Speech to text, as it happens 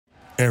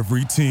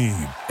Every team,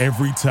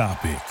 every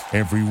topic,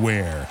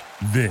 everywhere.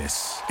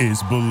 This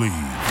is Believe.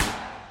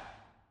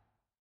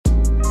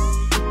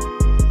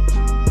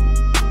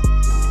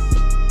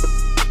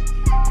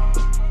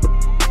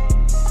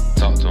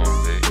 Talk to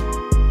him, Vic.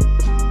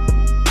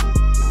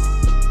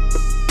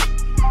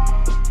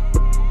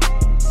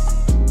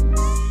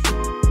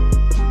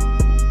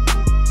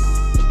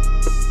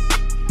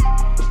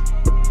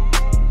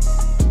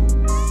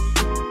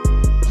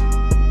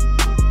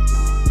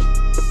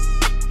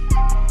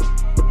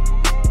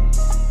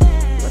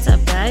 What's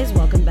up, guys?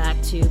 Welcome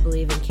back to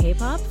Believe in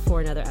K-Pop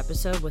for another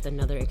episode with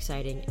another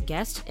exciting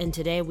guest. And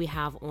today we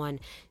have on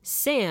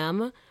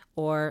Sam,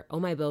 or Oh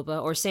My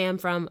Boba, or Sam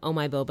from Oh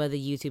My Boba, the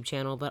YouTube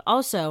channel, but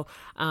also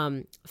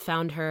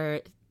found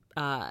her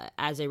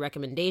as a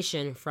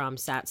recommendation from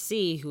Sat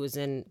C, who is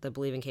in the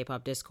Believe in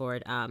K-Pop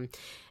Discord.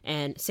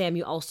 And Sam,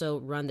 you also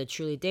run the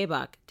Truly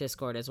Daebak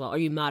Discord as well, or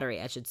you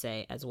moderate, I should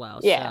say, as well.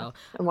 Yeah, So,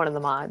 I'm one of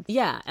the mods.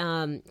 yeah.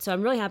 So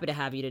I'm really happy to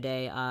have you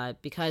today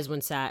because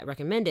when Sat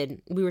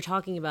recommended, we were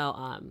talking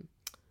about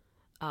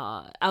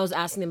I was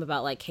asking them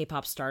about like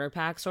K-pop starter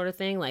pack sort of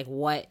thing, like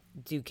what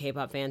do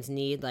K-pop fans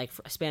need, like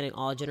spanning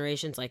all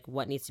generations, like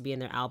what needs to be in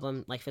their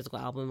album, like physical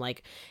album,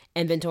 like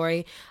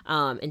inventory.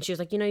 And she was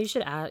like, you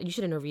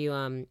should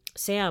interview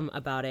Sam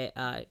about it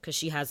because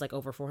she has like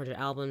over 400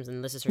 albums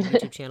and this is her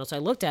YouTube channel. So I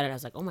looked at it, I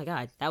was like, oh my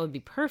god, that would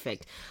be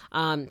perfect.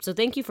 So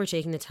thank you for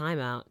taking the time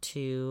out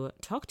to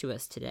talk to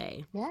us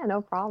today. Yeah, no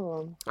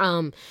problem.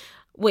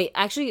 Wait,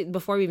 actually,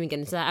 before we even get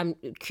into that, I'm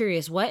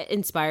curious, what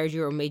inspired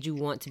you or made you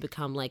want to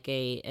become like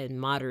a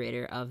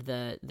moderator of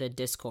the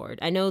Discord?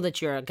 I know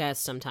that you're a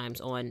guest sometimes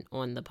on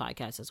the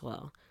podcast as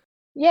well.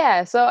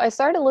 Yeah, so I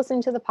started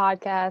listening to the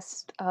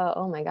podcast.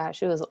 Oh my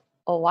gosh, it was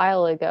a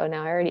while ago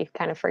now. I already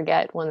kind of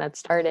forget when that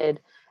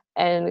started.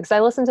 And because I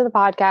listened to the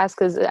podcast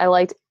because I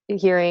liked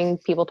hearing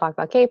people talk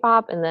about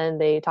K-pop, and then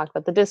they talked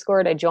about the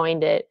Discord. I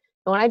joined it.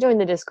 And when I joined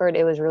the Discord,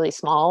 it was really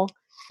small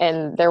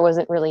and there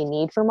wasn't really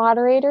need for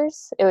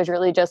moderators. It was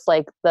really just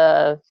like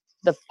the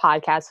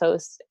podcast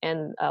host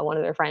and one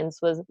of their friends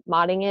was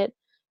modding it.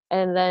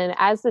 And then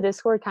as the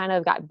Discord kind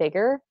of got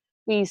bigger,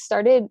 we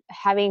started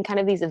having kind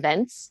of these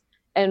events.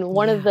 And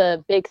one of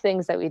the big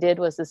things that we did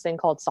was this thing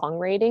called song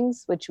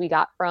ratings, which we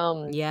got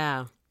from we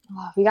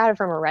got it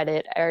from a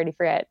Reddit. I already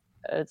forget.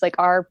 It's like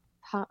our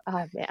man,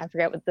 I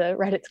forget what the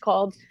Reddit's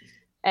called.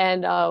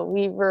 And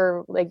we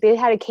were like, they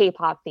had a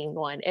K-pop themed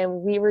one, and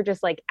we were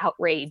just like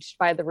outraged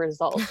by the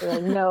results. We're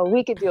like, no,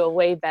 we could do a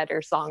way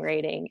better song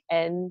rating,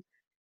 and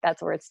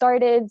that's where it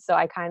started. So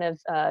I kind of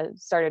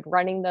started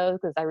running those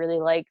because I really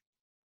like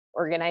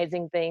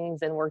organizing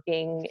things and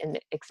working in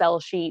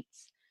Excel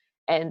sheets,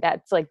 and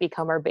that's like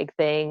become our big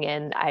thing.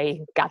 And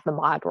I got the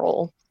mod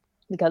role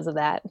because of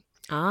that.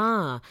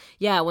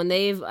 Yeah, when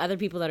they've other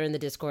people that are in the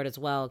Discord as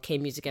well, K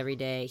Music Every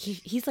Day,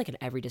 he's like in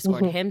every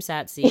Discord. Him,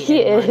 Satsi,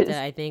 and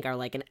Martha, I think, are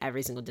like in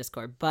every single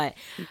Discord. But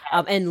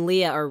and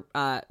Leah or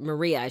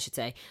Maria, I should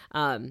say,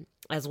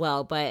 as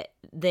well. But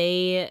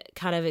they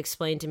kind of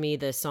explained to me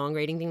the song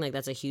rating thing, like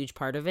that's a huge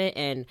part of it.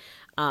 And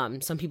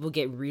some people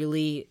get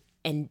really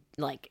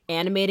like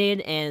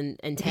animated and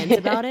intense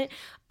about it,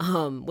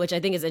 which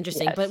I think is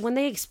interesting. Yes. But when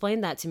they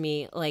explained that to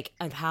me, like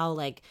of how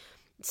like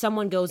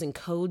someone goes and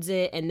codes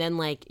it and then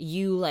like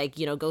you like,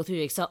 go through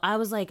Excel, I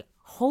was like,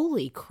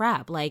 holy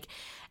crap. Like,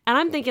 and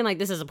I'm thinking like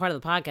this is a part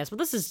of the podcast, but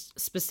this is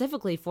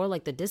specifically for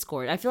like the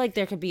Discord. I feel like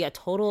there could be a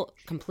total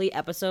complete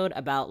episode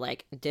about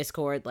like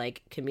Discord,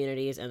 like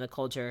communities and the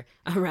culture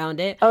around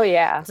it. Oh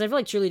yeah. Because I feel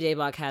like Truly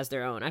Daebak has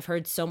their own. I've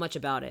heard so much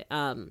about it.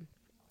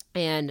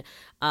 And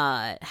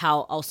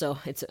how also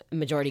it's a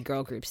majority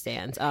girl group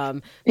stands.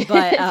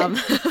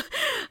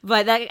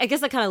 But that, I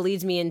guess that kind of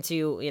leads me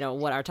into,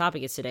 what our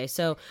topic is today.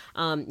 So,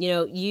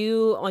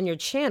 you on your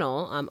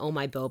channel, Oh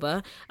My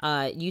Boba,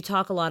 you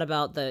talk a lot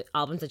about the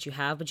albums that you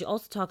have, but you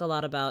also talk a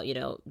lot about,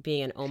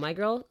 being an Oh My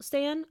Girl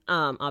stan.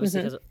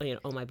 Obviously, because,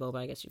 Oh My Boba,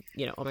 I guess,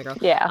 Oh My Girl.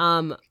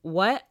 Yeah.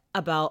 What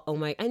about Oh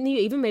My, and you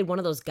even made one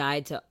of those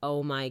guide to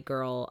Oh My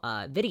Girl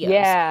videos.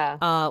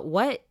 Yeah.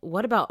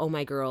 What about Oh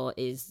My Girl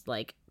is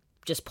like,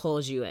 just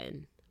pulls you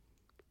in?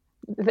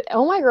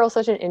 Oh My Girl is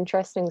such an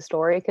interesting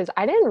story because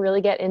I didn't really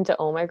get into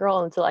Oh My Girl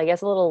until I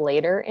guess a little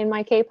later in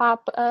my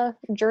K-pop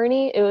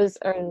journey. It was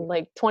in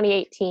like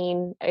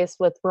 2018, I guess,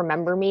 with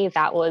Remember Me.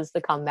 That was the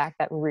comeback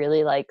that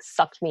really like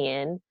sucked me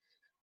in.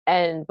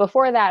 And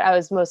before that, I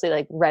was mostly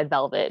like Red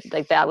Velvet.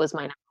 Like that was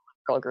my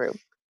girl group.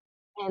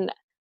 And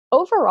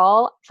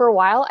overall, for a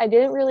while, I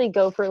didn't really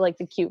go for like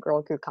the cute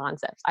girl group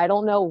concepts. I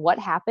don't know what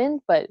happened,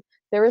 but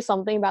there was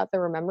something about the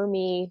Remember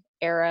Me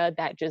era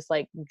that just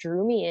like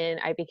drew me in.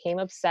 I became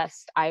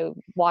obsessed. I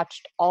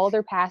watched all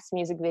their past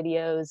music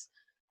videos,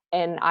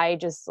 and I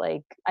just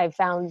like I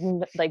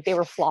found like they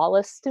were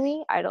flawless to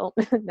me. I don't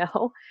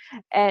know.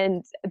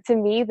 And to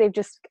me, they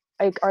just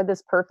like are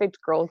this perfect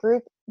girl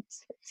group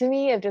to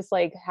me of just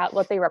like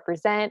what they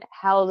represent,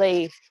 how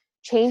they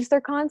change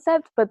their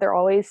concept, but they're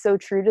always so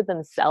true to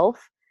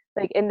themselves.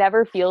 Like it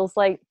never feels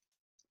like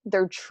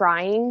they're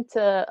trying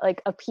to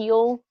like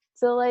appeal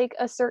to like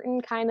a certain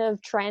kind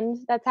of trend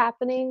that's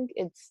happening.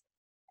 It's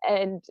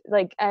And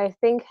like I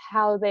think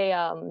how they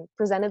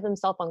presented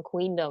themselves on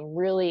Queendom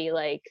really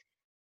like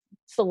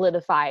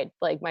solidified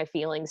like my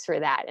feelings for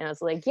that. And I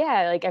was like,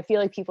 yeah, like I feel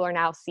like people are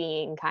now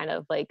seeing kind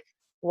of like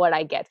what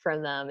I get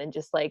from them, and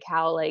just like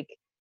how like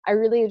I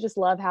really just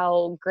love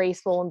how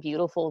graceful and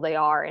beautiful they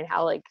are, and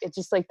how like it's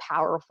just like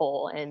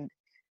powerful, and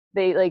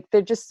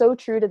they're just so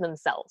true to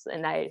themselves,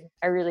 and I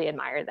really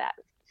admire that.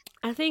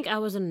 I think I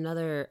was in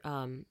another.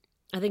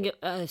 I think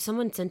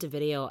someone sent a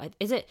video.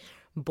 Is it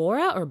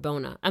Bora or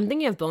Bona? I'm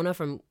thinking of Bona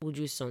from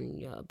Uju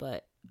Sonya,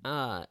 but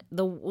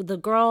the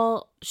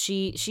girl,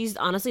 she's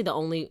honestly the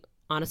only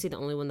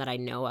one that I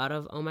know out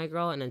of Oh My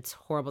Girl, and it's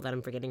horrible that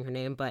I'm forgetting her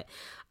name, but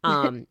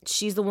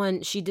she's the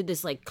one. She did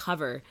this like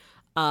cover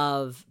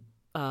of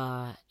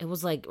it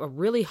was like a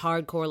really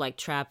hardcore like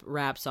trap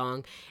rap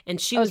song,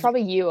 and she Oh, it's was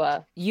probably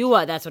Yua.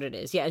 Yua, that's what it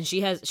is. Yeah, and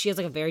she has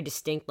like a very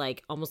distinct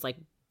like almost like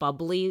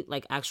bubbly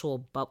like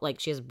actual like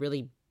she has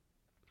really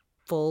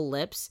full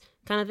lips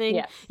kind of thing.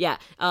 Yes.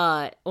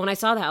 Yeah. When I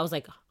saw that I was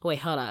like, wait,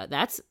 hold on.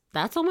 That's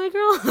Oh My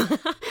Girl?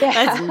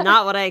 That's Yeah.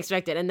 not what I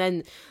expected. And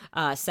then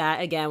Sat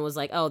again was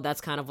like, oh,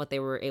 that's kind of what they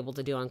were able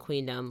to do on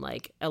Queendom,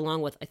 like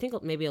along with I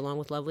think maybe along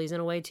with Lovelies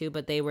in a way too,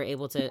 but they were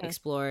able to Mhm.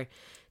 explore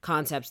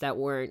concepts that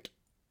weren't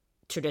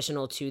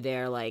traditional to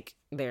their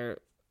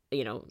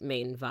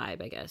main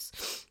vibe, I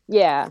guess.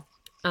 Yeah.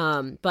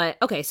 But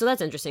okay, so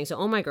that's interesting. So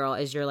Oh My Girl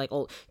is your like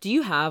old. Do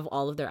you have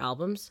all of their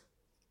albums?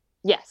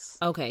 Yes.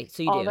 Okay,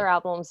 so you All do. their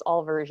albums,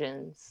 all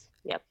versions.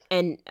 Yep.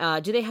 And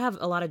do they have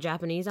a lot of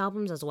Japanese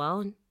albums as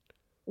well?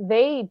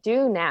 They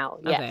do now,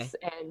 Okay, yes.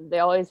 And they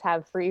always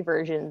have free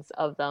versions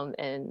of them.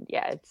 And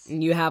yeah, it's,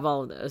 you have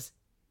all of those.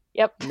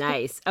 yep.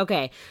 Nice.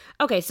 Okay.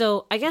 Okay,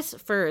 so I guess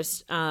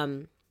first,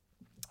 I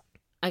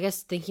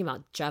guess thinking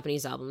about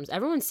Japanese albums,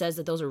 everyone says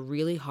that those are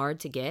really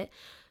hard to get.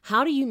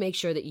 How do you make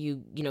sure that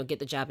you get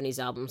the Japanese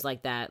albums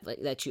like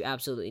that you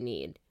absolutely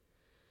need?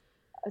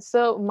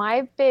 So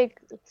my big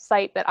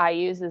site that I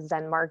use is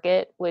Zen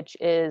Market, which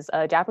is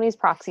a Japanese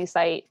proxy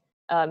site,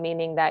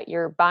 meaning that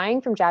you're buying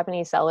from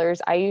Japanese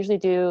sellers. I usually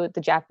do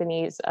the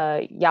Japanese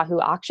Yahoo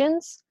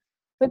auctions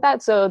with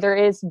that, so there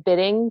is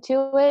bidding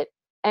to it.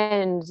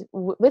 And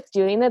with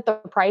doing that, the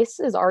price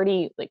is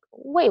already like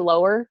way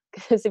lower,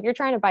 because if you're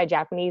trying to buy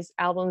Japanese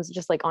albums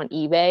just like on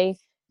eBay,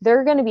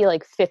 they're going to be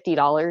like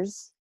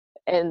 $50,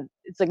 and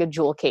it's like a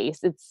jewel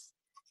case. It's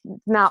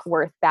not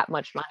worth that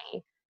much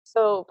money.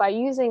 So by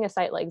using a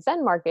site like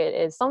Zen Market,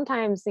 is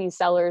sometimes these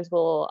sellers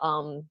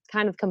will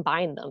kind of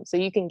combine them, so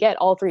you can get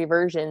all three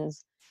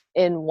versions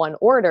in one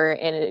order,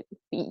 and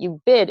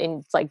you bid,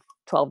 and it's like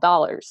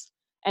 $12,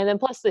 and then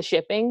plus the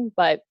shipping.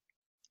 But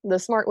the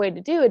smart way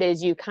to do it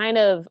is you kind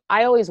of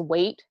I always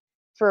wait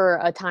for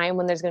a time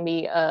when there's going to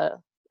be a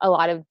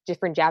lot of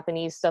different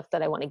Japanese stuff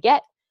that I want to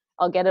get.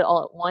 I'll get it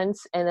all at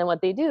once, and then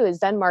what they do is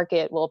Zen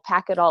Market will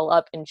pack it all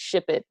up and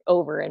ship it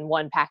over in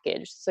one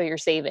package, so you're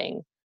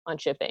saving on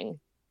shipping.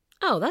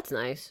 Oh, that's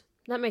nice.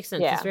 That makes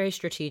sense. It's Yeah. very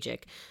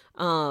strategic.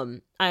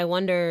 I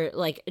wonder,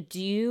 like, do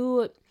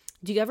you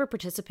ever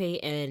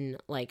participate in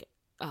like,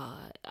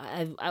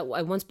 I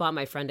once bought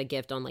my friend a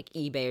gift on like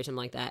eBay or something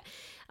like that,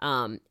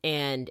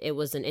 and it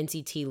was an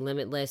NCT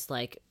Limitless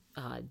like,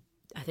 I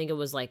think it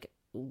was like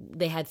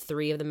they had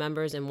three of the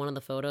members in one of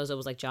the photos. It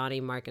was like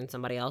Johnny, Mark, and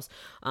somebody else.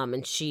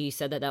 And she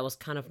said that was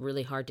kind of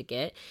really hard to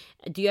get.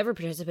 Do you ever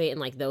participate in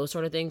like those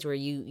sort of things where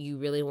you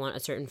really want a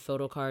certain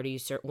photo card, or you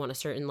want a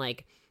certain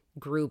like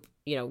group,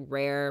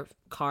 rare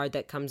card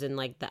that comes in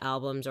like the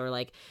albums, or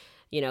like,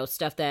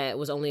 stuff that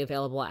was only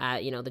available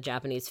at, the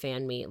Japanese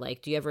fan meet?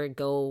 Like, do you ever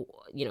go,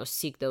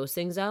 seek those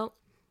things out?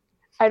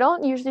 I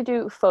don't usually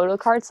do photo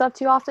card stuff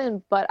too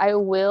often, but I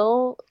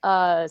will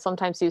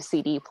sometimes do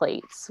CD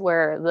plates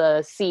where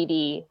the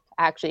CD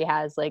actually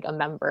has like a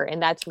member,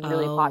 and that's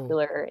really Oh,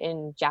 popular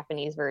in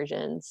Japanese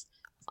versions.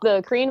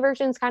 The Korean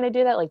versions kind of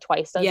do that, like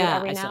Twice does it yeah,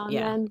 every now and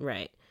yeah, then.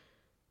 right.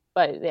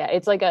 But yeah,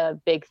 it's like a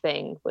big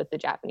thing with the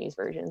Japanese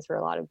versions for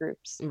a lot of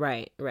groups.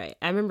 Right, right.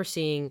 I remember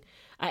seeing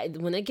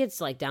when it gets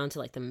like down to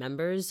like the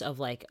members of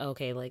like,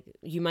 okay, like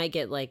you might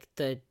get like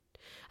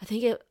I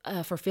think it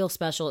for Feel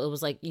Special, it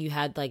was like you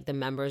had like the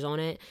members on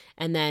it,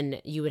 and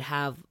then you would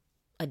have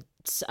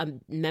a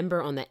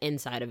member on the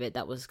inside of it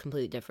that was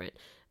completely different.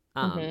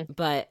 Hmm.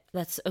 But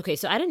that's okay.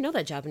 So I didn't know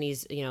that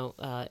Japanese,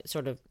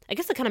 sort of. I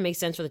guess that kind of makes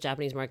sense for the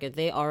Japanese market.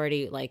 They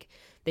already like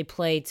they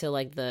play to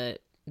like the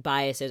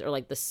biases or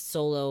like the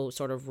solo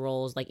sort of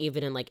roles. Like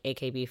even in like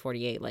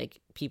AKB48,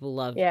 like people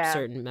love Yeah.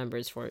 certain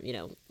members for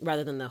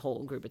rather than the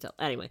whole group itself.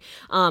 Anyway,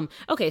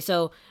 okay,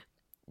 so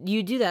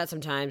you do that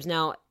sometimes.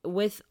 Now,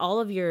 with all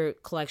of your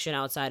collection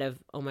outside of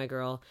Oh My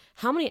Girl,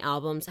 how many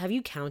albums have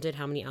you counted?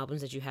 How many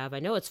albums that you have? I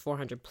know it's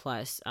 400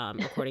 plus,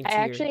 according I to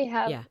your. actually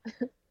have Yeah.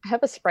 I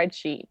have a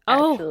spreadsheet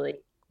Oh, actually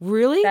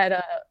really?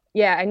 that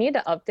yeah, I need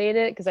to update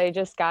it because I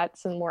just got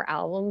some more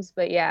albums.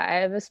 But yeah, I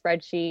have a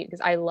spreadsheet because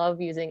I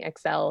love using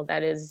Excel.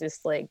 That is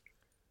just like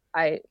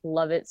I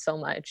love it so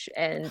much,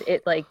 and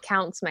it like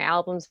counts my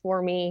albums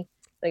for me.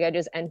 Like I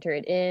just enter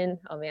it in.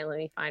 Oh man, let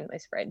me find my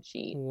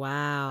spreadsheet.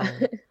 Wow.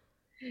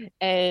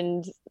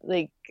 And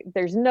like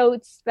there's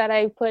notes that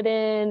I put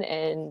in,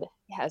 and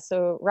Yeah,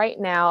 so right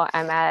now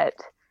I'm at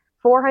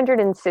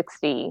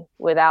 460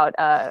 without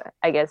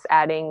I guess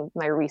adding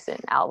my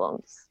recent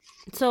albums.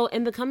 So,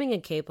 in becoming a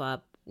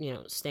K-pop,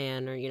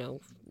 stan or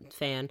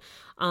fan,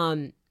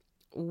 um,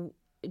 w-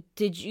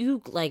 did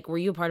you like? Were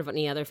you a part of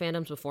any other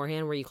fandoms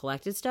beforehand where you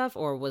collected stuff,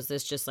 or was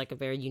this just like a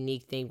very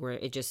unique thing where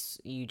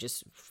you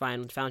just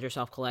found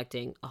yourself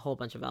collecting a whole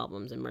bunch of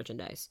albums and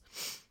merchandise?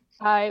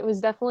 I was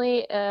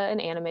definitely an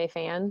anime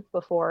fan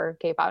before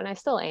K-pop, and I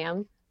still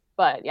am.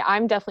 But yeah,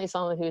 I'm definitely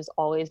someone who's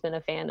always been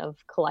a fan of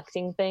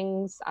collecting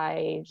things.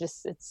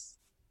 It's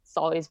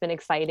always been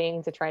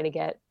exciting to try to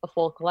get a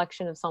full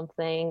collection of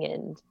something.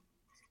 And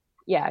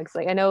yeah, it's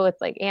like I know with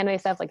like anime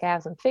stuff, like I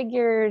have some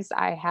figures,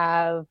 I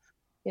have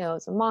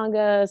some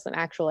manga, some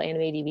actual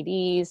anime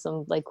DVDs,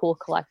 some like cool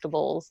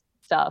collectibles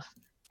stuff.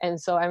 And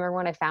so I remember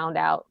when I found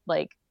out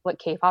like what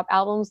K-pop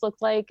albums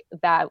looked like,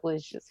 that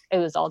was just it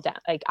was all down.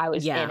 Like I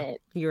was in Yeah,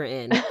 it. you're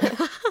in.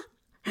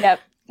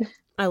 Yep.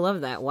 I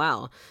love that.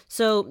 Wow.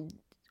 So,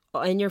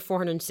 in your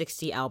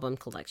 460 album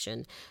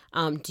collection,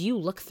 do you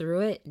look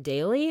through it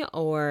daily,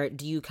 or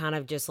do you kind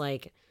of just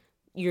like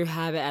you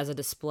have it as a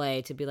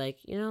display to be like,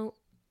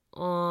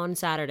 on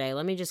Saturday,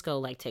 let me just go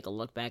like take a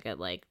look back at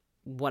like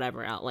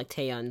whatever out like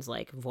Taeyeon's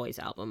like voice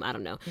album. I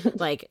don't know.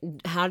 Like,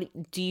 how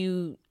do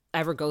you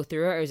ever go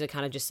through it, or is it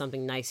kind of just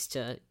something nice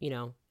to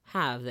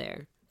have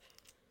there?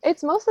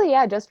 It's mostly,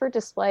 yeah, just for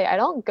display. I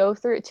don't go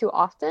through it too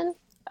often,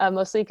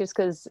 mostly just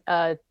because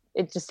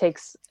it just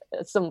takes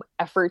some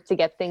effort to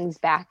get things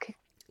back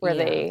where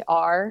Yeah. they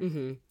are.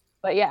 Mm-hmm.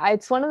 But yeah,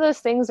 it's one of those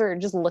things where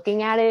just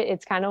looking at it,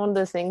 it's kind of one of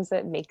those things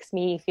that makes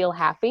me feel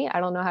happy. I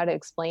don't know how to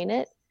explain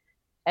it.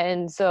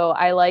 And so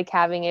I like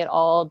having it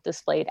all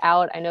displayed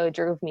out. I know it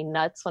drove me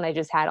nuts when I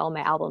just had all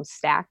my albums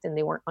stacked and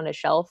they weren't on a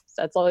shelf.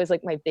 So that's always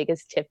like my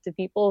biggest tip to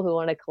people who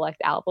want to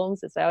collect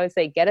albums is I always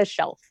say get a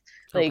shelf.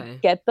 Like Okay.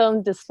 get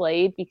them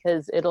displayed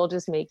because it'll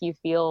just make you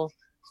feel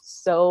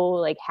so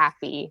like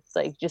happy. It's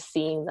like just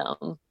seeing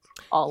them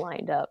all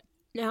lined up.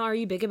 Now, are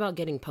you big about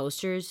getting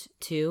posters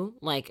too?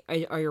 Like,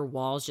 are your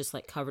walls just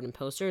like covered in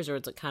posters, or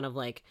is it kind of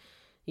like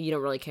you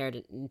don't really care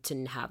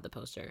to have the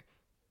poster?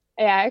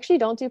 Yeah, I actually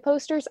don't do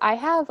posters. I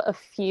have a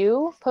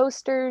few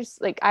posters.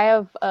 Like I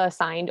have a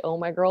signed Oh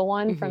My Girl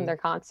one from Mm-hmm. their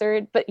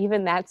concert, but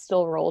even that's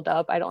still rolled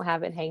up. I don't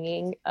have it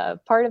hanging.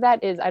 Part of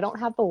that is I don't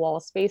have the wall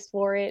space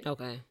for it.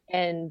 Okay.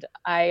 And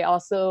I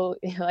also,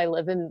 I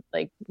live in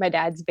like my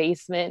dad's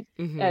basement.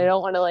 And I Mm-hmm.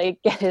 don't want to like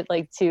get it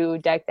like too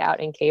decked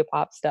out in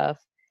K-pop stuff.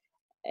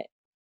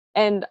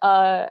 And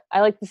I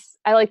like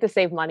to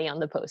save money on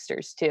the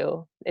posters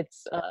too.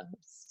 It's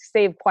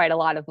saved quite a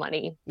lot of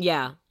money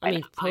Yeah, I by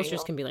not mean, buying posters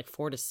them. can be like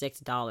 $4 to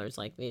 $6.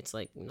 Like, it's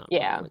like not a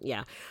Yeah. problem.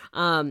 Yeah.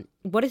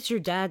 What does your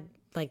dad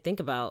like think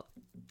about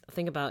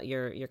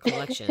your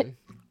collection?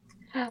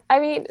 I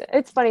mean,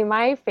 it's funny.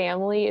 My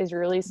family is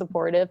really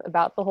supportive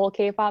about the whole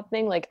K-pop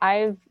thing. Like,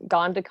 I've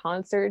gone to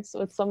concerts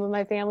with some of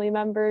my family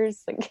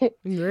members. Like, I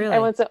Really?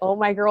 went to Oh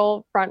My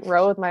Girl front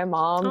row with my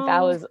mom. Oh,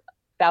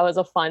 That was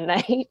a fun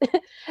night.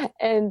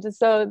 And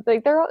so,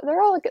 like, they're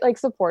all like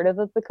supportive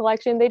of the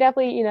collection. They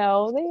definitely,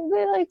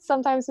 they like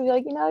sometimes be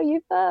like,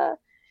 you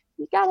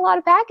got a lot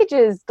of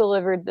packages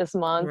delivered this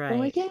month. I'm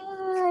like, right. yeah,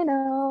 I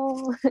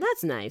know.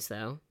 That's nice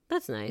though.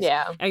 That's nice.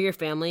 Yeah. Are your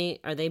family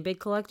are they big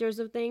collectors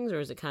of things, or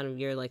is it kind of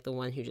you're like the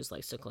one who just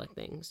likes to collect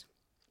things?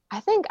 I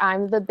think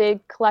I'm the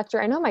big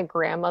collector. I know my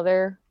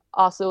grandmother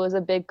also was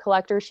a big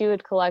collector. She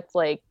would collect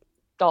like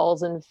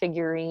dolls and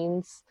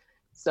figurines.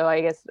 So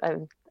I guess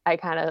I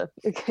kind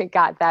of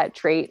got that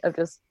trait of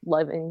just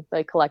loving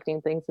like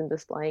collecting things and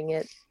displaying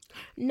it.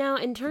 Now,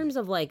 in terms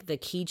of like the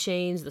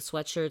keychains, the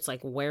sweatshirts,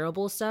 like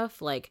wearable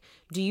stuff, like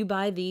do you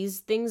buy these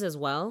things as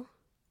well?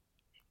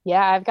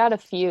 Yeah, I've got a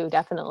few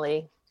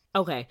definitely.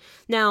 Okay.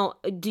 Now,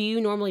 do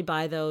you normally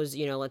buy those,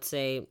 let's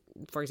say,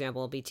 for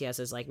example, BTS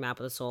is like Map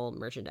of the Soul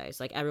merchandise.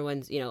 Like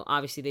everyone's,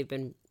 obviously they've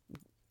been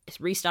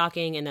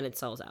restocking and then it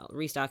sells out.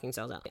 Restocking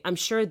sells out. I'm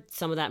sure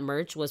some of that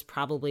merch was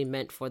probably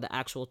meant for the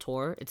actual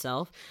tour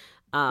itself.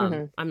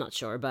 Hmm. I'm not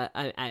sure, but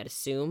I'd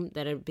assume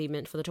that it'd be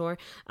meant for the tour.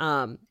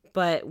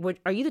 But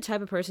are you the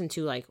type of person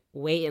to like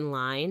wait in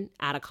line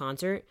at a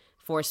concert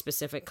for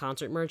specific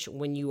concert merch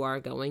when you are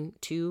going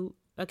to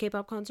a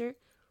K-pop concert?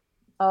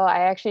 Oh,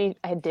 I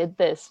did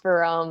this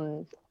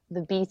for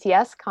the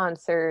BTS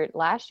concert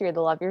last year,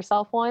 the Love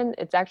Yourself one.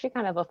 It's actually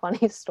kind of a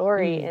funny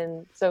story. Mm.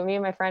 And so me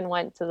and my friend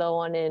went to the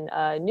one in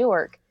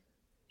Newark,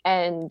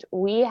 and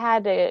we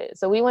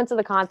went to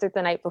the concert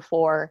the night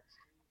before,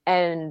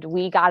 and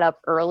we got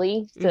up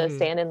early to Mm-hmm.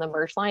 stand in the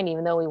merch line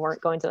even though we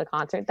weren't going to the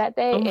concert that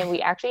Oh day, my. and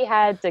we actually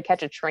had to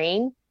catch a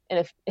train. And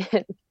if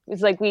it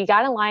was like we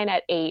got in line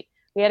at 8,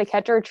 we had to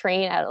catch our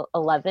train at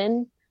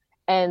 11,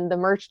 and the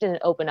merch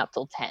didn't open up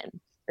till 10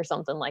 or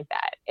something like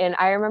that. And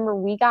I remember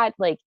we got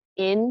like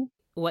in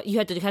What, you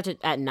had to catch it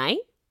at night?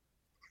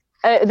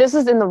 this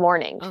was in the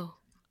morning. Oh.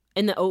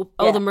 In the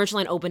Yeah. the merch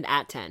line opened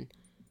at 10.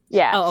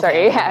 Yeah, Oh, okay,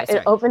 sorry. okay, Yeah, okay, it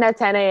sorry. opened at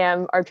 10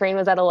 a.m. Our train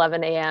was at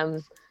 11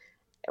 a.m.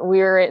 We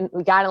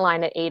got in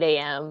line at 8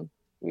 a.m.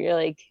 We were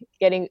like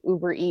getting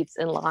Uber Eats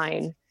in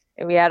line,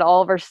 and we had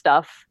all of our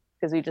stuff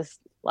because we just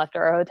left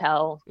our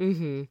hotel,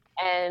 Mm-hmm.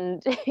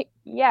 and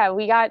yeah,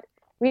 we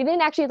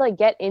didn't actually like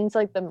get into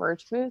like the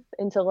merch booth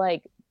until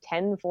like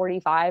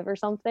 10:45 or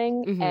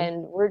something, Mm-hmm.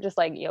 and we're just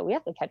like, we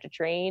have to catch a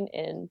train,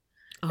 and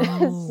it's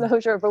Oh, so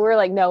short. But we're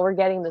like, no, we're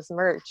getting this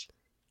merch.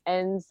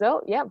 And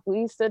so yeah,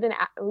 we stood in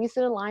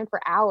line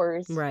for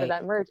hours for right.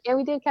 that merch, and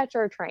we did catch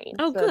our train,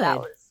 Oh, so that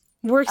good. was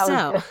Works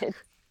that was out. good.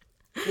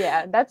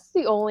 Yeah, that's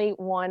the only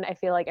one I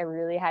feel like I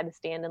really had to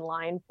stand in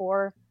line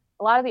for.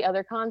 A lot of the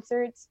other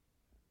concerts,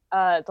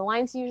 the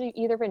lines usually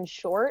either been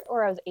short,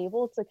 or I was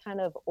able to kind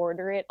of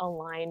order it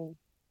online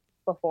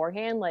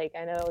beforehand. Like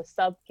I know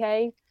Sub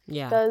K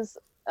Yeah. does,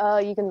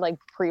 you can like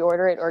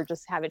pre-order it or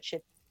just have it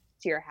shipped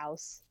to your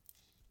house.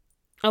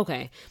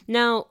 Okay.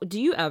 Now,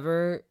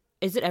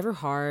 is it ever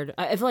hard?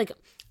 I feel like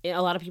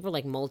a lot of people are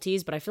like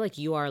multis, but I feel like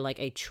you are like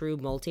a true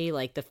multi.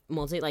 Like the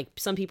multi, like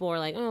some people are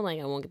like, oh, like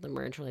I won't get the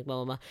merch or like blah,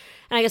 blah, blah.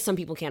 And I guess some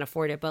people can't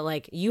afford it, but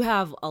like you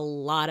have a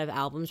lot of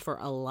albums for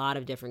a lot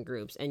of different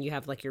groups and you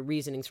have like your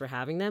reasonings for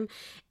having them.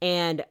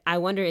 And I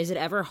wonder, is it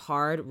ever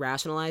hard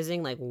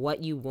rationalizing like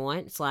what you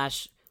want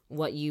slash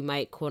what you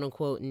might quote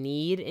unquote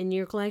need in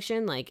your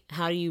collection? Like,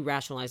 how do you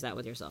rationalize that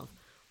with yourself?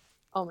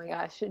 Oh my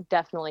gosh,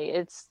 definitely.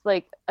 It's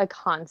like a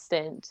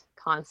constant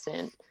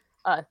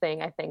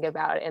thing I think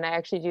about. And I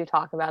actually do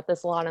talk about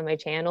this a lot on my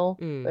channel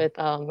Mm. with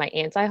my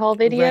anti-haul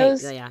Right.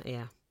 videos. Yeah.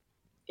 Yeah.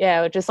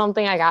 Yeah, which is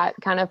something I got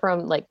kind of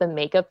from like the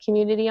makeup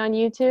community on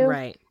YouTube.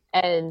 Right.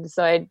 And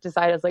so I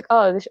decided, I was like,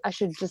 oh, I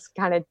should just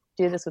kind of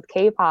do this with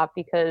K-pop,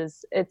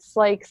 because it's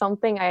like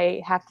something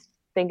I have to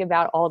think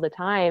about all the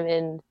time.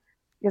 And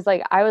because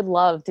like I would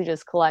love to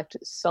just collect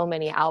so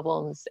many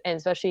albums, and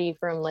especially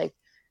from like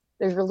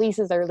there's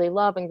releases I really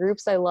love and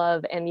groups I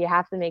love, and you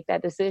have to make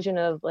that decision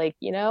of like,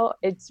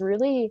 it's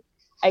really,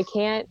 I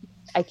can't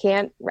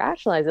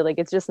rationalize it. Like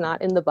it's just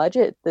not in the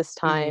budget this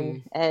time,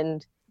 Mm.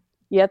 and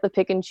you have to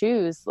pick and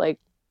choose like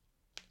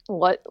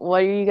what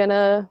are you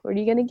gonna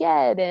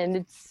get.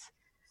 And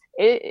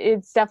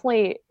it's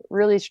definitely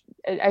really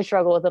I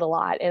struggle with it a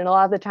lot, and a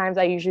lot of the times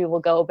I usually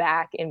will go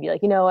back and be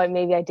like, you know what,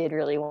 maybe I did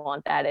really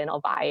want that, and I'll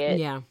buy it,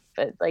 Yeah.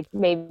 but like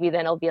maybe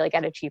then it'll be like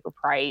at a cheaper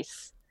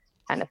price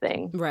kind of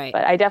thing. Right.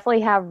 But I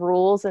definitely have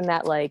rules in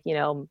that, like,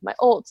 my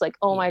ults, like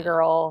Oh My Yeah.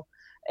 Girl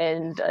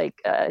and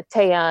like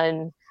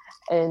Taeyeon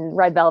and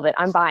Red Velvet,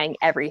 I'm buying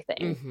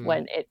everything Mm-hmm.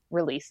 when it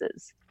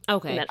releases. And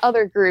Okay. then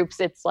other groups,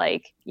 it's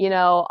like,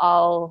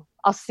 I'll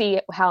see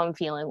how I'm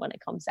feeling when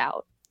it comes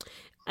out.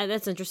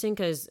 That's interesting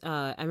because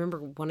I remember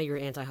one of your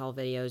anti-haul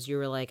videos. You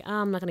were like, oh,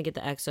 I'm not gonna get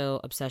the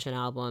EXO Obsession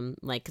album,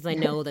 like, because I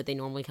know that they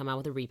normally come out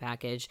with a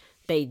repackage.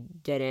 They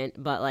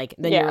didn't, but like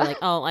then you were Yeah. like,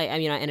 oh, I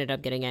mean, I ended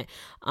up getting it.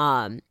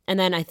 And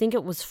then I think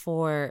it was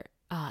for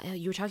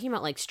you were talking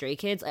about like Stray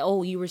Kids.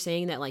 Oh, you were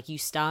saying that like you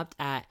stopped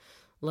at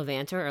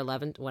Levanter or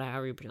Levant,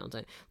 whatever you pronounce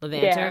it,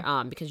 Levanter,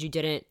 Yeah. because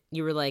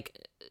you were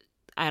like,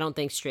 I don't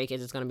think Stray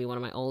Kids is gonna be one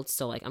of my ults,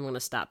 so like I'm gonna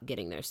stop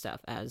getting their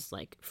stuff as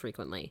like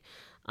frequently.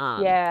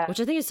 Yeah. Which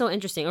I think is so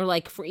interesting. Or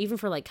like for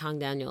like Kang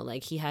Daniel,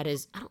 like he had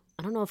his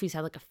I don't know if he's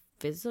had like a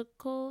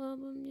physical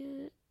album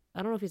yet.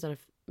 I don't know if he's had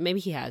maybe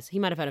he has. He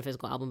might have had a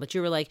physical album, but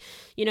you were like,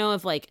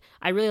 if like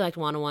I really liked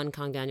 101,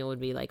 Kang Daniel would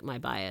be like my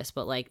bias,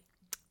 but like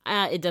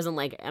it doesn't,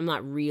 like, I'm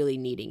not really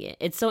needing it.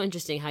 It's so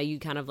interesting how you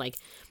kind of like,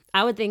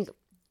 I would think,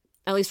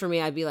 at least for me,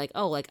 I'd be like,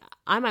 oh, like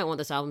I might want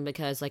this album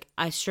because like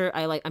I'm sure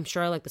I like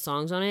the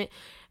songs on it,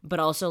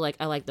 but also like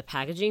I like the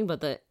packaging.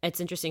 But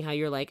it's interesting how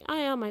you're like, oh,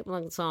 yeah, I might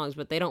like the songs,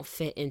 but they don't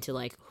fit into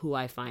like who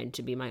I find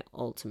to be my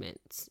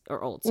ultimates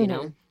or ults, you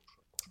know?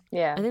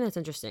 Yeah. I think that's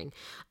interesting.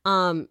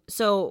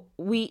 So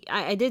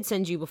I did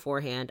send you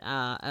beforehand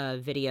a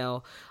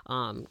video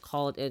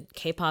called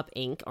K-pop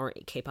Inc. or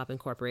K-pop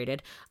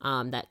Incorporated.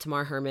 That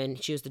Tamar Herman,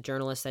 she was the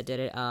journalist that did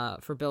it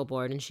for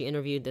Billboard, and she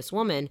interviewed this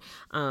woman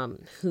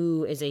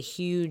who is a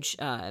huge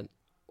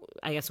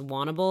I guess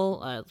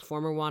Wannable,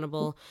 former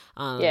Wannable.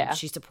 Yeah.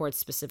 She supports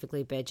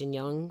specifically Bae-jin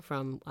Young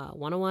from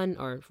 101,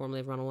 or formerly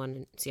of 101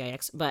 and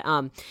CIX. But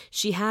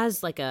she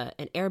has like an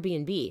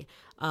Airbnb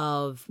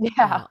of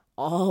Yeah.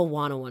 all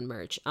 101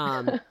 merch.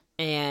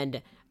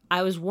 And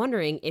I was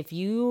wondering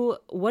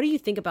what do you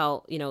think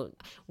about,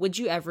 would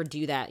you ever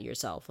do that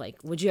yourself? Like,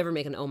 would you ever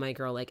make an Oh My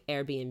Girl like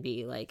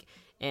Airbnb, like,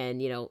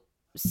 and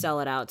sell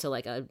it out to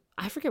like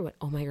I forget what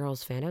Oh My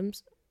Girl's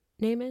fandom's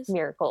name is?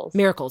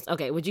 Miracles.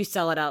 Okay, would you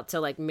sell it out to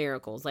like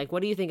Miracles? Like,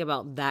 what do you think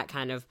about that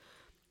kind of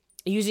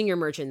using your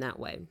merch in that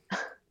way?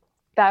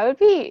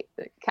 That's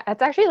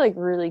actually like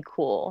really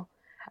cool.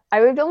 I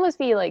would almost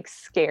be like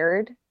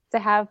scared to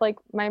have like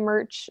my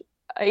merch,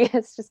 I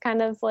guess, just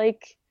kind of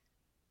like,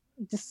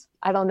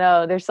 I don't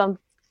know,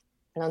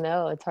 I don't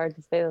know, it's hard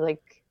to say,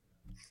 like,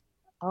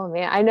 oh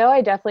man, I know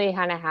I definitely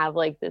kind of have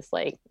like this,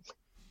 like,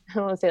 I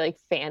don't want to say like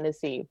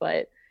fantasy,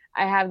 but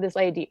I have this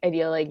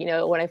idea like,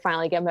 when I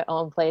finally get my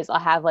own place, I'll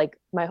have like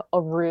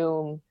a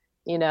room,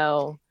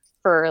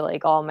 for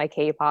like all my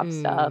K-pop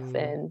stuff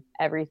and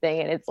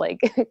everything, and it's like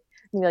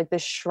like the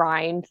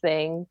shrine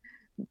thing.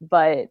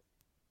 But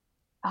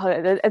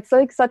it's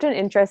like such an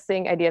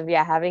interesting idea of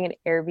having an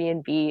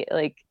Airbnb,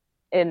 like,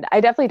 and I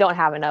definitely don't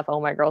have enough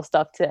Oh My Girl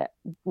stuff to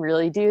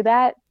really do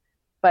that,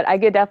 but I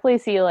could definitely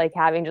see like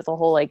having just a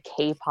whole like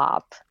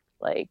K-pop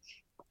like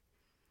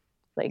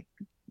like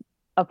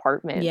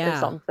apartment or Yeah.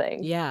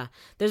 something. Yeah.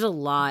 There's a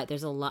lot.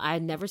 There's a lot. I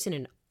had never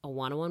seen a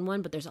one-on-one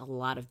one, but there's a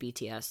lot of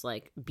BTS,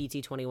 like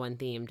BT21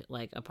 themed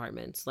like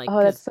apartments. Like,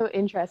 Oh, that's cause so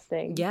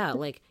interesting. yeah,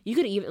 like you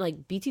could even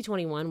like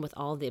BT21 with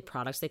all the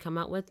products they come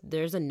out with,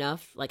 there's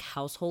enough like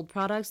household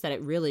products that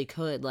it really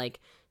could like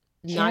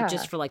not Yeah.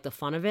 just for like the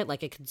fun of it,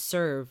 like it could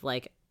serve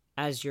like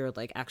as your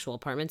like actual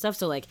apartment stuff.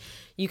 So like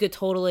you could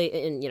totally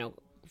and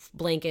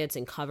blankets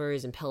and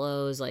covers and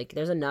pillows, like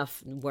there's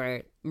enough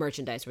where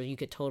merchandise where you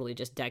could totally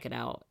just deck it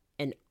out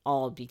and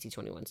all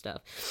BT21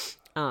 stuff.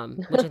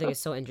 Which I think is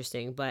so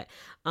interesting. But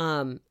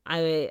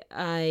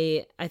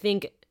I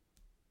think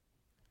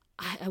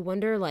I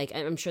wonder, like,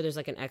 I'm sure there's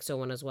like an EXO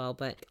one as well.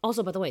 But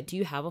also, by the way, do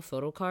you have a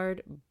photo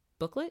card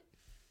booklet?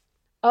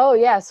 Oh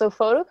yeah, so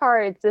photo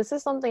cards, this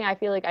is something I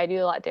feel like I do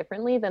a lot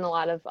differently than a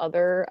lot of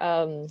other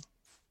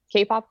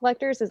K-pop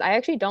collectors is I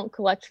actually don't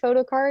collect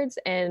photo cards,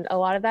 and a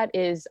lot of that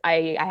is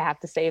I have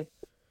to save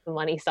the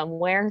money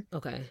somewhere,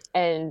 Okay.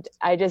 and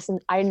I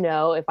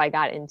know if I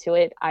got into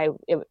it I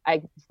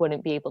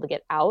wouldn't be able to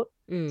get out.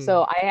 Mm,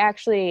 So I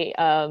actually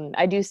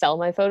I do sell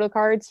my photo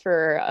cards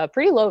for a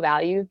pretty low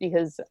value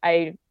because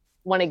I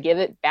want to give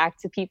it back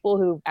to people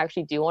who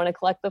actually do want to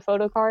collect the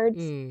photo cards.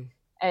 mm.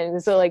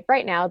 And so like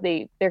right now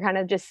they're kind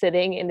of just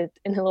sitting in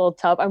a little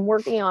tub. I'm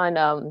working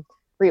on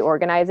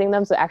reorganizing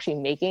them, so actually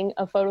making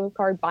a photo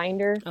card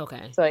binder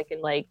Okay. so I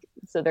can like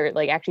so they're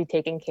like actually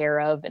taken care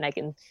of and I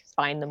can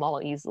find them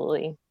all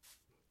easily.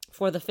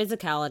 For the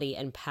physicality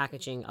and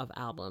packaging of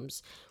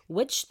albums,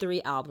 which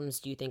three albums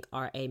do you think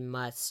are a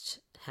must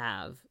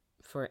have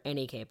for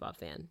any K-pop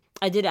fan?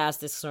 I did ask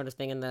this sort of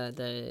thing in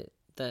the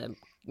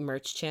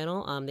merch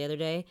channel the other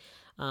day.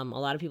 A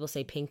lot of people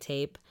say Pink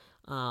Tape,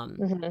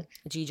 Hmm.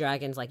 G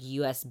Dragon's like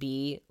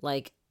USB,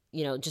 like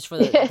just for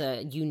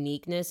the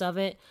uniqueness of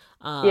it.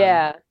 Um,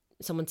 Yeah.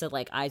 someone said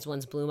like Eyes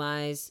One's Bloom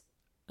Eyes.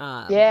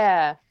 Um,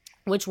 Yeah.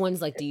 which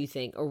ones like do you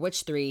think, or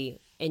which three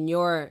in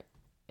your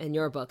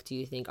book do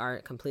you think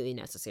are completely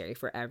necessary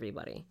for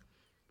everybody?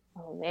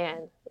 Oh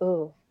man.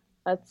 Ooh.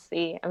 Let's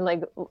see. I'm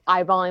like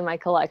eyeballing my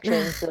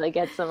collection to like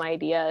get some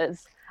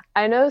ideas.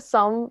 I know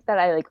some that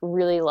I like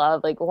really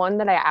love. Like one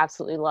that I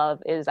absolutely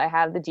love is I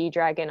have the G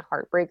Dragon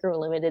Heartbreaker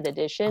limited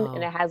edition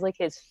and Oh, it has like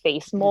his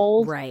face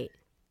mold right,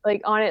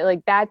 like on it.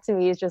 Like that to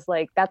me is just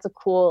like that's a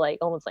cool like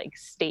almost like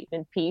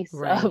statement piece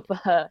right. of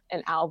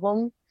an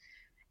album.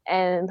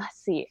 And let's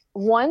see.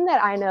 One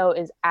that I know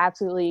is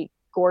absolutely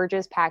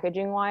gorgeous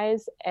packaging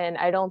wise and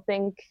I don't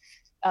think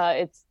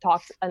it's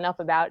talked enough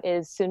about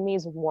is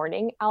Sunmi's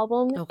Warning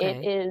album. It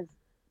Okay. is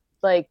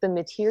like the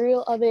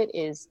material of it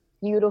is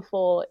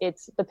beautiful.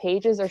 It's the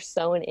pages are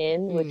sewn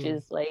in, which Mm.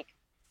 is like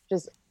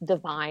just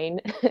divine.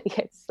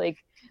 It's like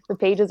the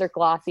pages are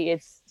glossy.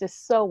 It's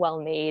just so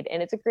well made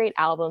and it's a great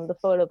album. The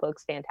photo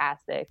book's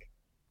fantastic.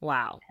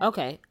 Wow.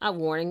 Okay. A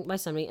Warning by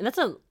Sunmi, and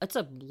that's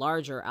a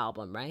larger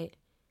album, right?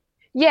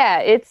 Yeah,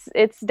 it's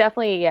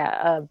definitely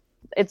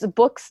it's a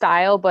book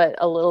style but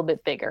a little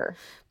bit bigger.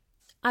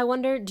 I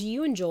wonder, do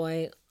you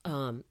enjoy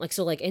like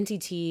so like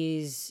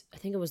NCT's? I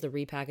think it was the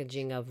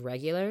repackaging of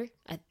Regular.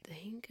 I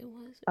think it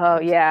was. Oh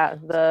yeah,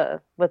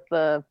 the with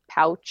the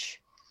pouch.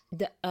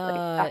 The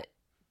Like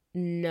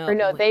no or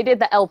no, wait, they did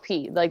the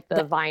LP, like the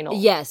the vinyl.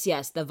 yes,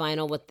 the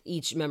vinyl with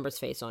each member's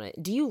face on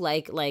it. Do you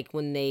like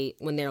when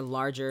they're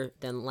larger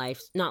than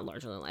life, not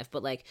larger than life,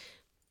 but like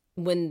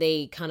when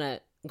they kind of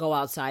go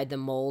outside the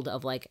mold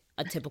of like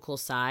a typical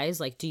size?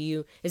 Like,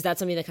 is that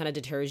something that kind of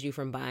deters you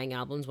from buying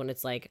albums when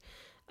it's like,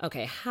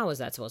 okay, how is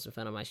that supposed to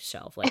fit on my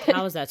shelf? Like,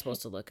 how is that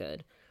supposed to look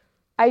good?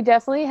 I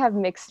definitely have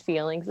mixed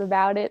feelings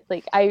about it.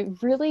 Like I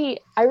really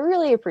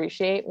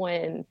appreciate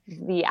when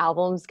the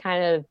albums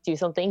kind of do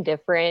something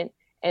different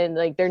and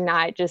like they're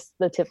not just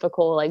the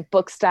typical like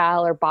book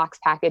style or box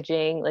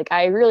packaging. Like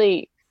I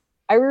really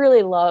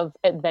love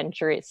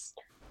adventurous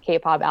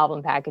K-pop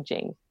album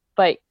packaging.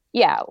 But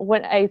yeah,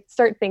 when I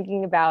start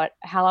thinking about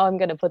how I'm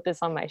going to put this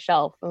on my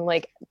shelf, I'm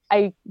like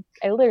I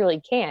I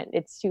literally can't.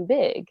 It's too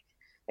big.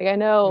 Like I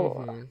know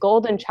Mm-hmm.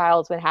 Golden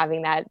Child's been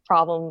having that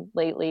problem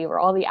lately where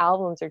all the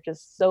albums are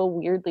just so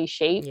weirdly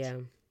shaped Yeah.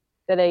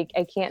 that I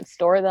can't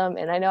store them.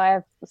 And I know I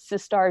have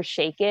Sistar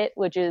Shake It,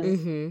 which is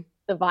Mm-hmm.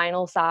 the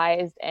vinyl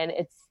sized and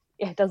it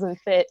doesn't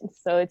fit.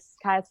 So it's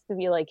has to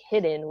be like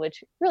hidden,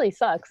 which really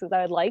sucks because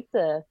I would like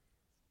to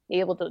be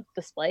able to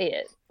display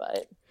it.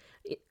 But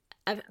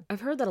I've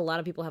heard that a lot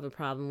of people have a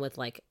problem with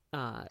like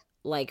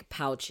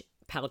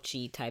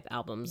pouchy type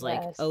albums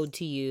like yes. Ode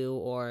to You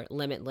or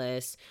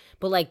Limitless,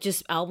 but like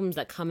just albums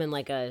that come in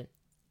like a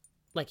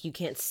like you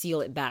can't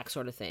seal it back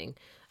sort of thing.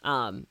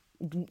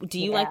 Do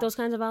you like Yeah. those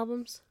kinds of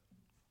albums?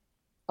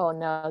 Oh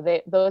no,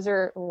 those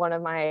are one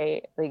of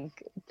my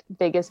like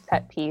biggest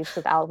pet peeves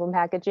with album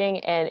packaging,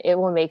 and it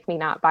will make me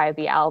not buy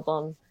the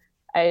album.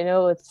 I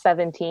know with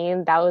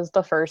 17, that was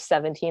the first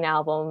 17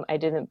 album I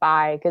didn't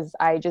buy because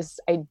I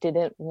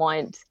didn't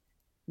want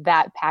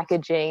that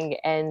packaging,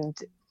 and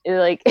it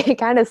like it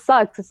kind of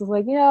sucks. It's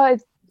like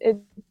it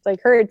like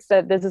hurts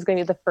that this is going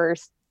to be the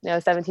first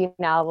 17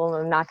 album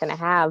I'm not going to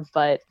have,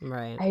 but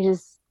Right.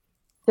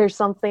 there's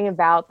something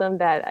about them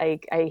that I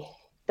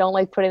don't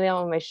like putting them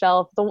on my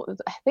shelf.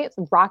 I think it's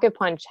Rocket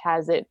Punch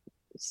has it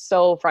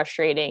so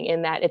frustrating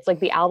in that it's like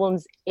the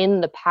album's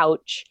in the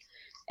pouch,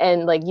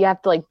 and like you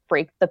have to like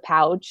break the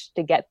pouch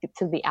to get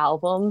to the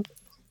album,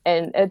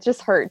 and it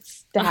just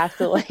hurts to have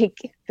to like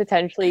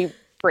potentially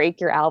break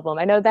your album.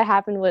 I know that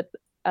happened with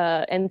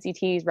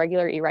NCT's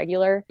Regular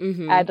Irregular.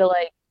 I had to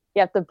like, you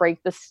have to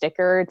break the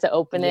sticker to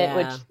open it,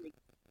 which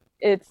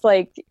it's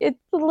like, it's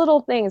the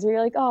little things where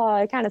you're like, oh,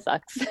 it kind of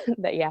sucks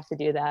that you have to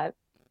do that.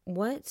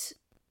 What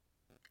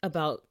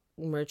about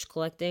merch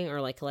collecting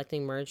or like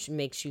collecting merch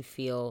makes you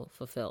feel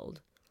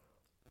fulfilled?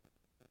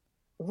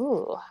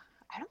 Ooh,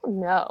 I don't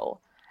know.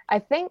 I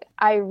think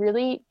I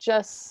really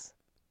just,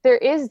 there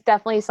is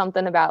definitely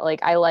something about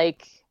like, I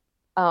like,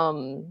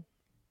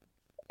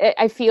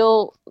 I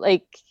feel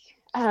like,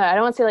 I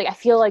don't want to say like I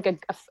feel like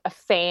a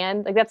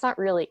fan. Like that's not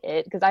really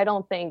it, because I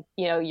don't think,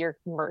 your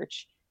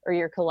merch or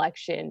your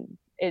collection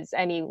is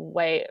any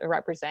way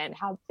represent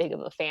how big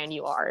of a fan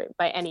you are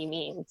by any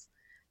means.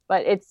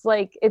 But it's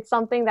like, it's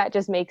something that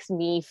just makes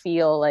me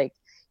feel like,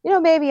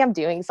 maybe I'm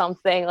doing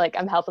something, like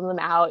I'm helping them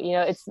out.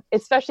 It's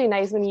especially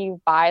nice when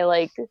you buy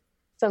like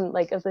some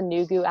like of the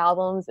Nugu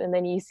albums, and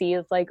then you see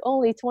it's like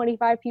only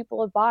 25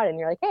 people have bought it, and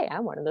you're like, hey,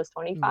 I'm one of those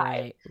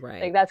 25.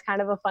 Right. Like that's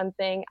kind of a fun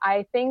thing.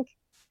 I think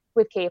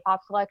with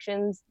K-pop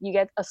collections, you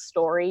get a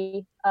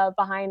story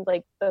behind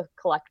like the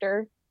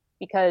collector,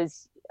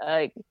 because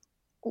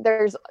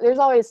there's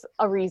always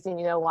a reason,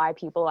 why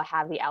people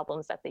have the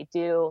albums that they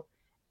do.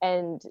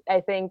 And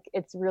I think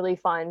it's really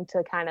fun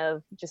to kind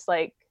of just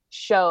like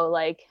show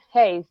like,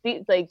 hey,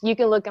 like you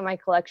can look at my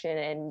collection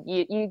and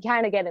you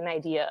kind of get an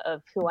idea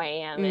of who I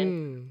am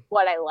and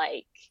what I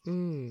like.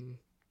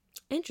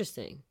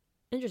 Interesting.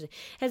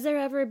 Has there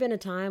ever been a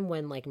time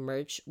when like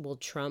merch will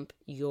trump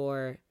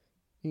your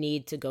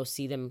need to go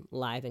see them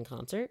live in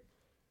concert?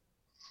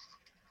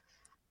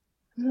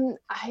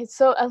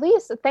 So at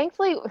least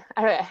thankfully,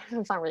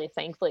 it's not really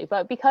thankfully,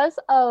 but because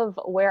of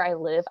where I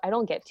live, I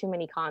don't get too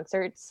many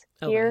concerts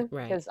here,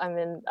 because I'm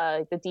in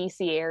the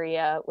DC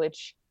area,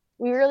 which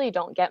we really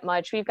don't get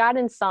much. We've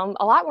gotten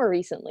a lot more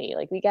recently.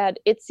 Like we got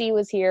ITZY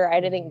was here. I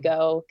didn't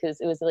go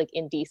because it was like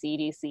in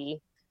DC.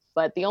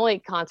 But the only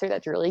concert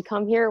that's really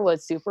come here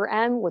was Super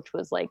M, which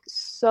was like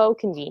so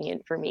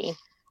convenient for me.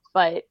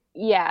 But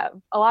yeah,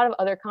 a lot of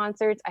other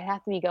concerts, I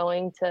have to be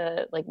going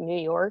to like New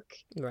York.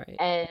 Right.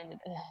 And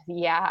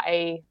yeah,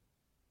 I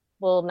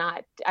am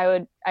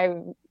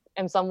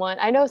someone,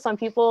 I know some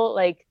people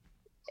like,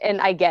 and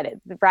I get it,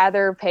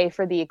 rather pay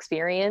for the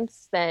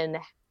experience than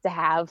to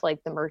have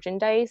like the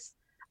merchandise.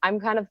 I'm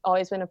kind of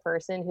always been a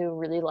person who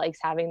really likes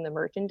having the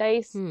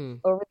merchandise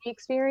over the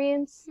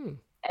experience.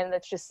 And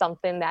that's just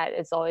something that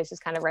it's always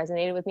just kind of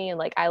resonated with me. And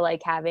like, I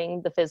like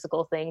having the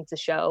physical thing to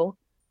show.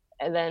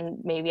 And then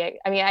maybe,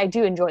 I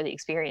do enjoy the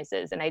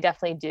experiences, and I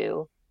definitely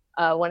do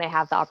when I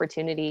have the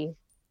opportunity.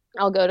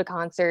 I'll go to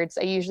concerts.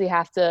 I usually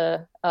have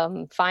to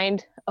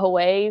find a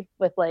way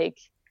with my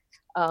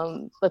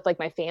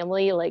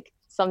family, like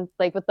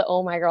with the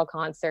Oh My Girl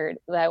concert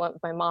that I went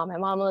with my mom. My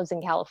mom lives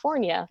in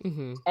California,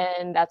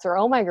 and that's where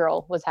Oh My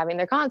Girl was having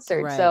their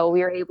concert. Right. So we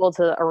were able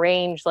to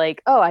arrange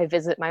like, oh, I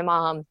visit my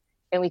mom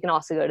and we can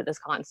also go to this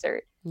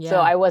concert. Yeah.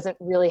 So I wasn't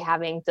really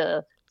having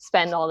to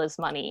spend all this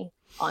money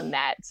on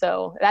that.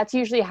 So that's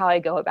usually how I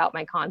go about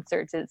my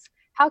concerts, is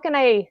how can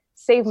I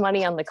save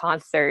money on the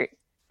concert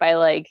by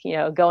like,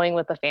 going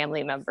with a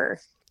family member.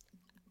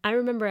 I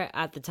remember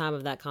at the time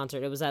of that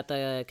concert, it was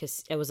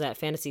at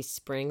Fantasy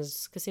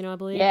Springs Casino, I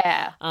believe.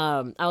 Yeah.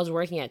 I was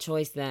working at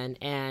Choice then,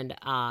 and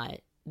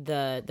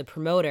the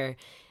promoter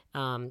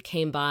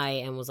came by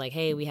and was like,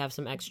 hey, we have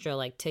some extra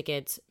like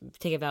ticket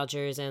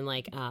vouchers and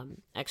like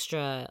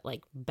extra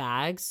like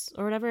bags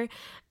or whatever.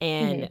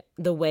 And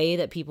the way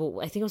that people,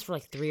 I think it was for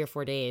like 3 or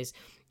 4 days,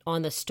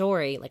 on the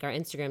story, like our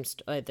Instagram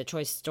the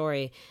Choice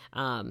story,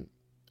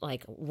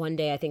 like one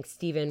day I think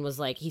Steven was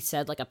like, he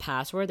said like a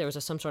password, there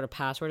was some sort of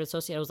password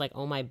associated. It was like,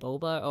 oh my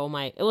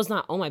boba, it was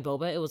not oh my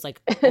boba, it was like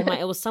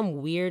it was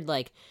some weird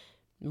like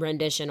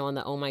rendition on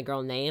the Oh My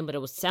Girl name, but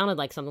it sounded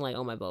like something like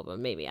Oh My Boba,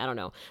 maybe, I don't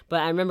know.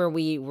 But I remember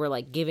we were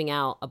like giving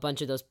out a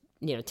bunch of those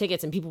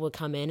tickets, and people would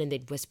come in and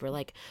they'd whisper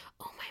like,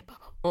 oh my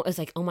Boba, it's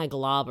like oh my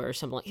glob or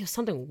something, like it was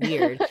something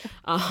weird.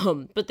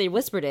 But they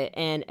whispered it,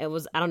 and it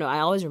was, I don't know, I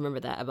always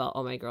remember that about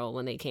Oh My Girl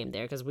when they came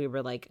there, because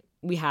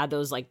we had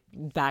those like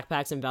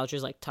backpacks and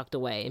vouchers like tucked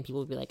away, and people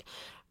would be like,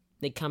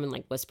 they'd come and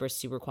like whisper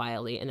super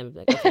quietly, and then be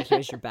like, okay,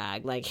 here's your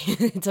bag, like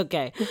it's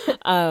okay.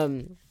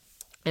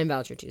 And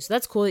voucher too. So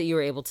that's cool that you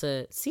were able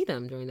to see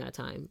them during that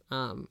time.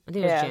 I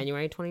think it was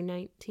January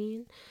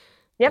 2019.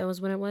 Yep. That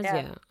was when it was.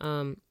 Yeah.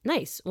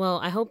 Nice. Well,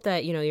 I hope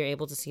that, you're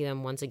able to see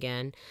them once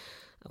again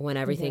when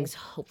everything's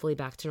hopefully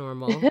back to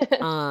normal.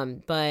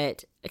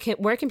 But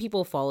where can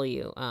people follow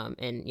you?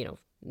 And,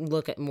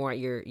 look at more at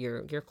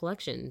your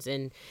collections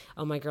and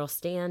Oh My Girl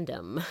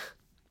Standem.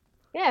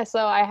 Yeah.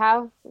 So I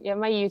have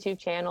my YouTube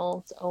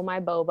channel. It's Oh My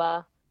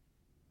Boba.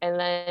 And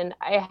then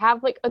I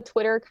have like a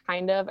Twitter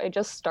kind of. I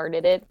just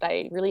started it, but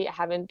I really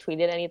haven't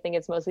tweeted anything.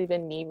 It's mostly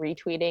been me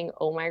retweeting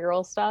Oh My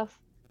Girl stuff.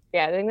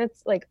 Yeah, I think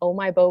that's like Oh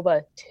My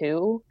Boba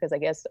 2, because I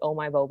guess Oh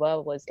My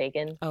Boba was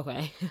taken.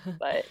 Okay.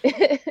 But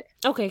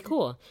Okay,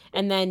 cool.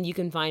 And then you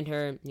can find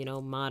her,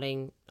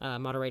 moderating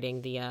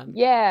the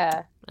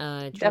yeah,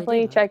 Truly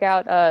definitely Daybach. check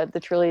out the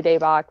Truly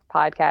Daybach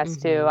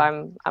podcast too.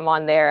 Mhm. I'm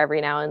on there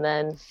every now and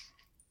then.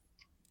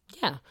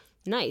 Yeah,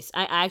 nice.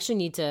 I actually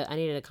needed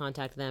to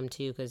contact them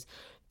too, because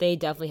they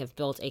definitely have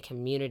built a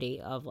community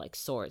of like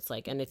sorts,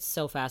 like, and it's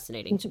so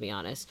fascinating, to be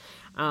honest.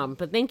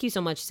 But thank you so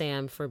much,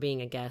 Sam, for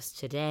being a guest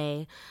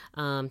today.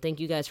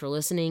 Thank you guys for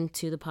listening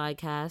to the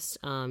podcast.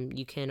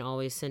 You can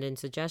always send in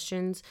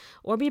suggestions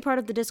or be a part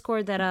of the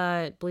Discord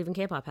that Believe in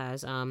K-pop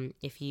has,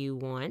 if you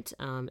want,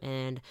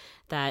 and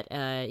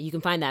that you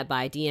can find that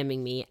by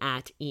DMing me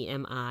at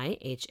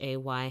EMIHAYDEL.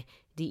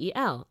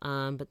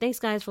 But thanks,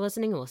 guys, for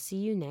listening, and we'll see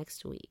you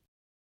next week.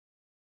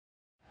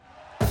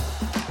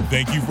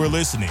 Thank you for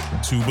listening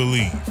to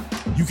Believe.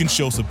 You can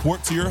show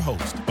support to your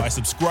host by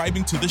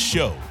subscribing to the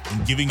show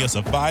and giving us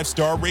a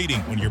 5-star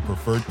rating on your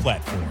preferred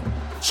platform.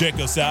 Check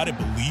us out at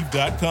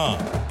Believe.com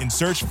and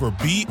search for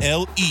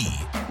BLEAV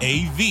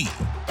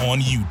on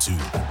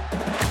YouTube.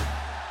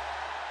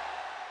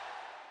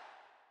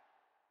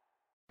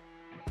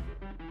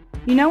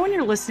 You know when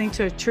you're listening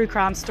to a true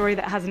crime story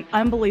that has an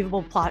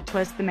unbelievable plot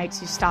twist that makes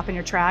you stop in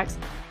your tracks?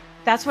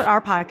 That's what our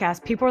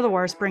podcast, People Are the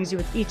Worst, brings you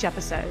with each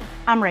episode.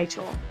 I'm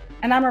Rachel.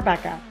 And I'm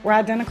Rebecca. We're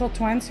identical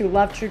twins who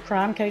love true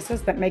crime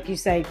cases that make you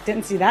say,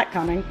 didn't see that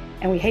coming,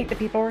 and we hate the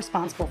people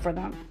responsible for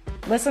them.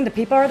 Listen to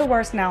People Are the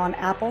Worst now on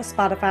Apple,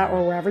 Spotify,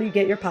 or wherever you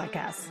get your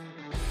podcasts.